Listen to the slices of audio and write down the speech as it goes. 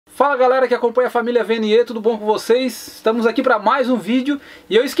Fala galera que acompanha a família VNE, tudo bom com vocês? Estamos aqui para mais um vídeo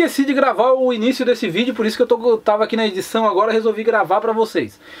e eu esqueci de gravar o início desse vídeo, por isso que eu tava aqui na edição agora, resolvi gravar para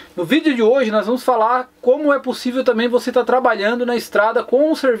vocês. No vídeo de hoje nós vamos falar como é possível também você estar trabalhando na estrada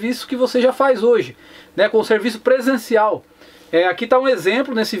com o serviço que você já faz hoje, né, com o serviço presencial. Aqui está um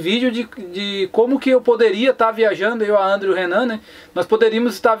exemplo nesse vídeo de como que eu poderia estar viajando, eu, a André e o Renan, né? Nós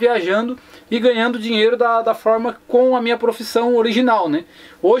poderíamos estar viajando e ganhando dinheiro da forma com a minha profissão original, né?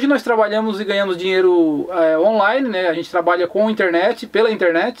 Hoje nós trabalhamos e ganhamos dinheiro online, né? A gente trabalha com internet, pela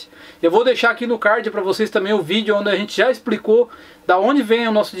internet. Eu vou deixar aqui no card para vocês também o vídeo onde a gente já explicou da onde vem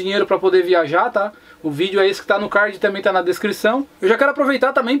o nosso dinheiro para poder viajar, tá? O vídeo é esse que está no card, também está na descrição. Eu já quero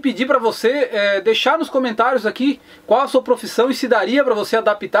aproveitar também e pedir para você deixar nos comentários aqui qual a sua profissão e se daria para você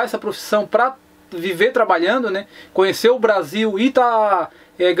adaptar essa profissão para viver trabalhando, né? Conhecer o Brasil e tá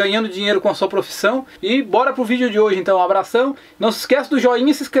ganhando dinheiro com a sua profissão. E bora pro vídeo de hoje então, um abração. Não se esquece do joinha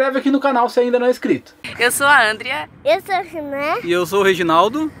e se inscreve aqui no canal se ainda não é inscrito. Eu sou a Andrea. Eu sou a Renan. E eu sou o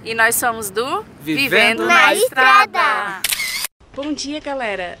Reginaldo. E nós somos do Vivendo na Estrada. Bom dia,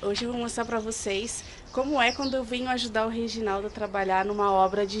 galera. Hoje eu vou mostrar pra vocês como é quando eu venho ajudar o Reginaldo a trabalhar numa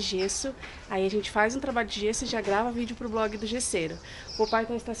obra de gesso. Aí a gente faz um trabalho de gesso e já grava vídeo pro blog do gesseiro. O pai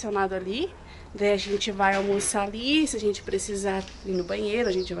tá estacionado ali, daí a gente vai almoçar ali, se a gente precisar ir no banheiro,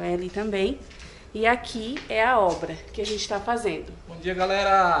 a gente vai ali também. E aqui é a obra que a gente tá fazendo. Bom dia,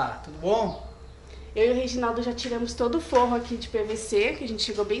 galera. Tudo bom? Eu e o Reginaldo já tiramos todo o forro aqui de PVC, que a gente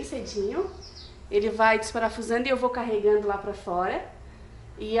chegou bem cedinho. Ele vai desparafusando e eu vou carregando lá pra fora.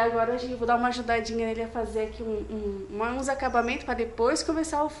 E agora eu vou dar uma ajudadinha nele a fazer aqui uns acabamentos para depois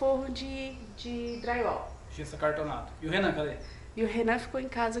começar o forro de drywall. Gesso acartonado. E o Renan, cadê? E o Renan ficou em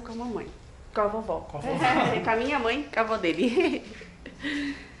casa com a mamãe, com a vovó. Com a vovó. Com a minha mãe, com a avó dele.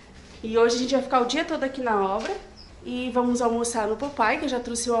 E hoje a gente vai ficar o dia todo aqui na obra. E vamos almoçar no papai, que eu já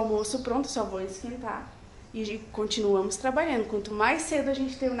trouxe o almoço pronto, só vou esquentar. E continuamos trabalhando. Quanto mais cedo a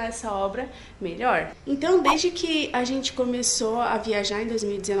gente terminar essa obra, melhor. Então, desde que a gente começou a viajar em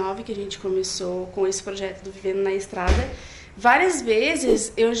 2019, que a gente começou com esse projeto do Vivendo na Estrada, várias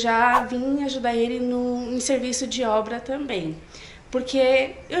vezes eu já vim ajudar ele em serviço de obra também.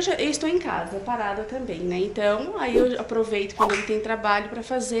 Porque eu estou em casa, parada também, né? Então, aí eu aproveito quando ele tem trabalho para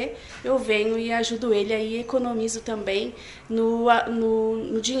fazer, eu venho e ajudo ele, aí economizo também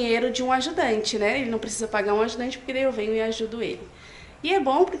no dinheiro de um ajudante, né? Ele não precisa pagar um ajudante, porque daí eu venho e ajudo ele. E é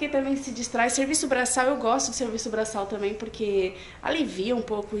bom porque também se distrai. Serviço braçal, eu gosto de serviço braçal também, porque alivia um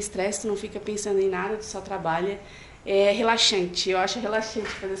pouco o estresse, tu não fica pensando em nada, tu só trabalha. É relaxante, eu acho relaxante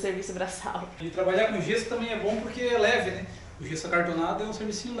fazer serviço braçal. E trabalhar com gesso também é bom porque é leve, né? O gesso acartonado é um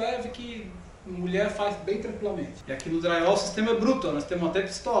serviço leve que a mulher faz bem tranquilamente. E aqui no drywall o sistema é bruto, ó. Nós temos até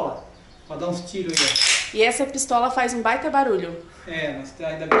pistola para dar uns tiros aí, ó. E essa pistola faz um baita barulho.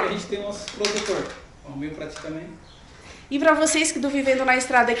 Ainda bem que a gente tem o nosso protetor. Arrumei pra ti também. E para vocês que do Vivendo na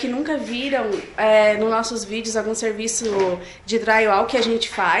Estrada que nunca viram nos nossos vídeos algum serviço de drywall que a gente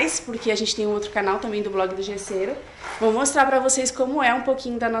faz, porque a gente tem um outro canal também do blog do gesseiro, vou mostrar para vocês como é um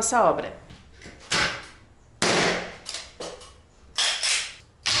pouquinho da nossa obra.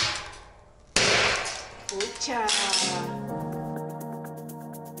 Tchau!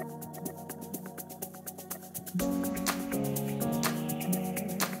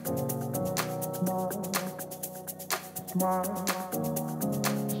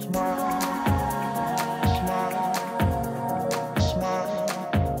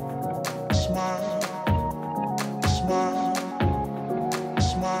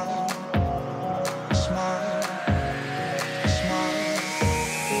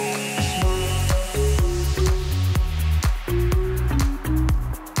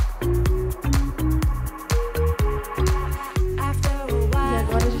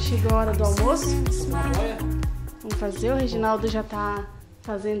 Chegou a hora do almoço. Vamos fazer, o Reginaldo já tá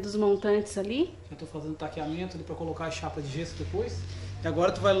fazendo os montantes ali. Já tô fazendo taqueamento ali pra colocar a chapa de gesso depois. E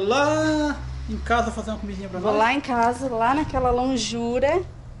agora tu vai lá em casa fazer uma comidinha pra nós? Vou lá em casa, lá naquela longura,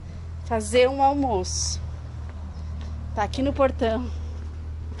 fazer um almoço. Tá aqui no portão.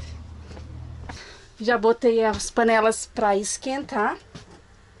 Já botei as panelas pra esquentar.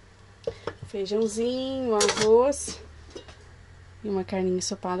 Feijãozinho, arroz. E uma carninha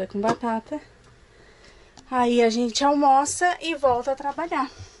ensopada com batata. Aí a gente almoça e volta a trabalhar.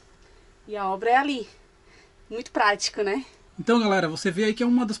 E a obra é ali. Muito prático, né? Então, galera, você vê aí que é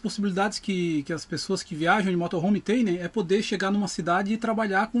uma das possibilidades que as pessoas que viajam de motorhome têm, né? É poder chegar numa cidade e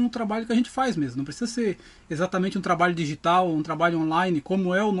trabalhar com o trabalho que a gente faz mesmo. Não precisa ser exatamente um trabalho digital, um trabalho online,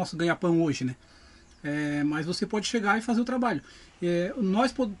 como é o nosso ganha-pão hoje, né? Mas você pode chegar e fazer o trabalho.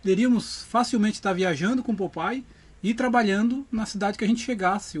 Nós poderíamos facilmente estar viajando com o papai e trabalhando na cidade que a gente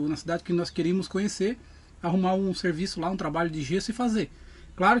chegasse, ou na cidade que nós queríamos conhecer, arrumar um serviço lá, um trabalho de gesso e fazer.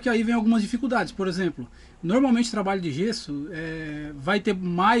 Claro que aí vem algumas dificuldades, por exemplo, normalmente trabalho de gesso vai ter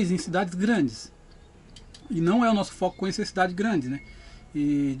mais em cidades grandes, e não é o nosso foco conhecer cidade grande, né?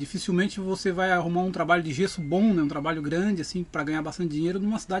 E dificilmente você vai arrumar um trabalho de gesso bom, né? Um trabalho grande, assim, para ganhar bastante dinheiro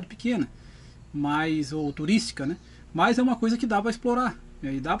numa cidade pequena, ou turística, né? Mas é uma coisa que dá para explorar,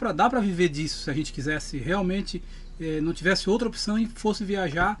 né? E dá para viver disso, se a gente quisesse realmente, não tivesse outra opção e fosse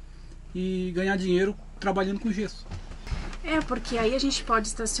viajar e ganhar dinheiro trabalhando com gesso. Porque aí a gente pode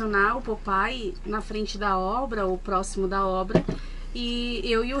estacionar o papai na frente da obra ou próximo da obra, e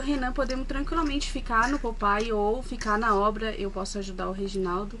eu e o Renan podemos tranquilamente ficar no papai ou ficar na obra. Eu posso ajudar o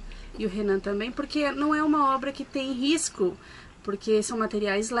Reginaldo e o Renan também, porque não é uma obra que tem risco, porque são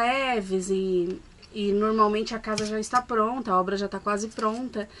materiais leves e normalmente a casa já está pronta, a obra já está quase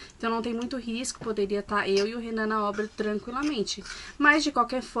pronta, então não tem muito risco, poderia estar eu e o Renan na obra tranquilamente. Mas de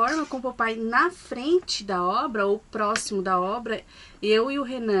qualquer forma, com o papai na frente da obra ou próximo da obra, eu e o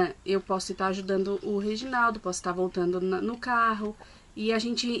Renan, eu posso estar ajudando o Reginaldo, posso estar voltando no carro, e a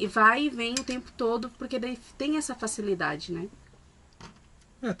gente vai e vem o tempo todo, porque daí tem essa facilidade, né?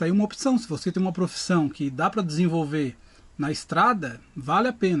 Tá aí uma opção. Se você tem uma profissão que dá para desenvolver na estrada, vale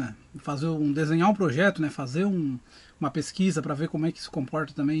a pena desenhar um projeto, né? Fazer uma pesquisa para ver como é que se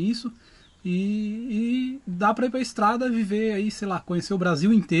comporta também isso, e dá para ir para a estrada, viver aí, sei lá, conhecer o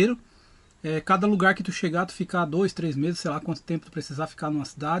Brasil inteiro. Cada lugar que tu chegar, tu ficar 2, 3 meses, sei lá quanto tempo tu precisar ficar numa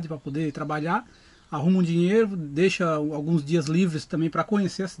cidade para poder trabalhar, arruma um dinheiro, deixa alguns dias livres também para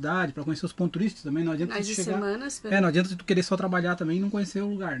conhecer a cidade, para conhecer os pontos turísticos também. Não adianta tu chegar, não adianta tu querer só trabalhar também e não conhecer o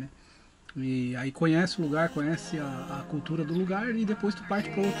lugar, né? E aí conhece o lugar, conhece a cultura do lugar, e depois tu parte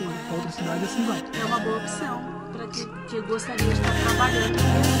para outra cidade e assim vai. É uma boa opção para que gostaria de estar trabalhando.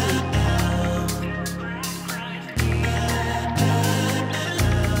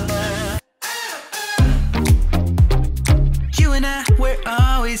 You and I, we're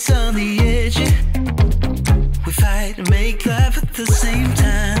always on the edge. We fight and make love at the same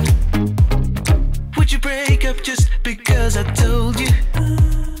time. Would you break up just because I told you?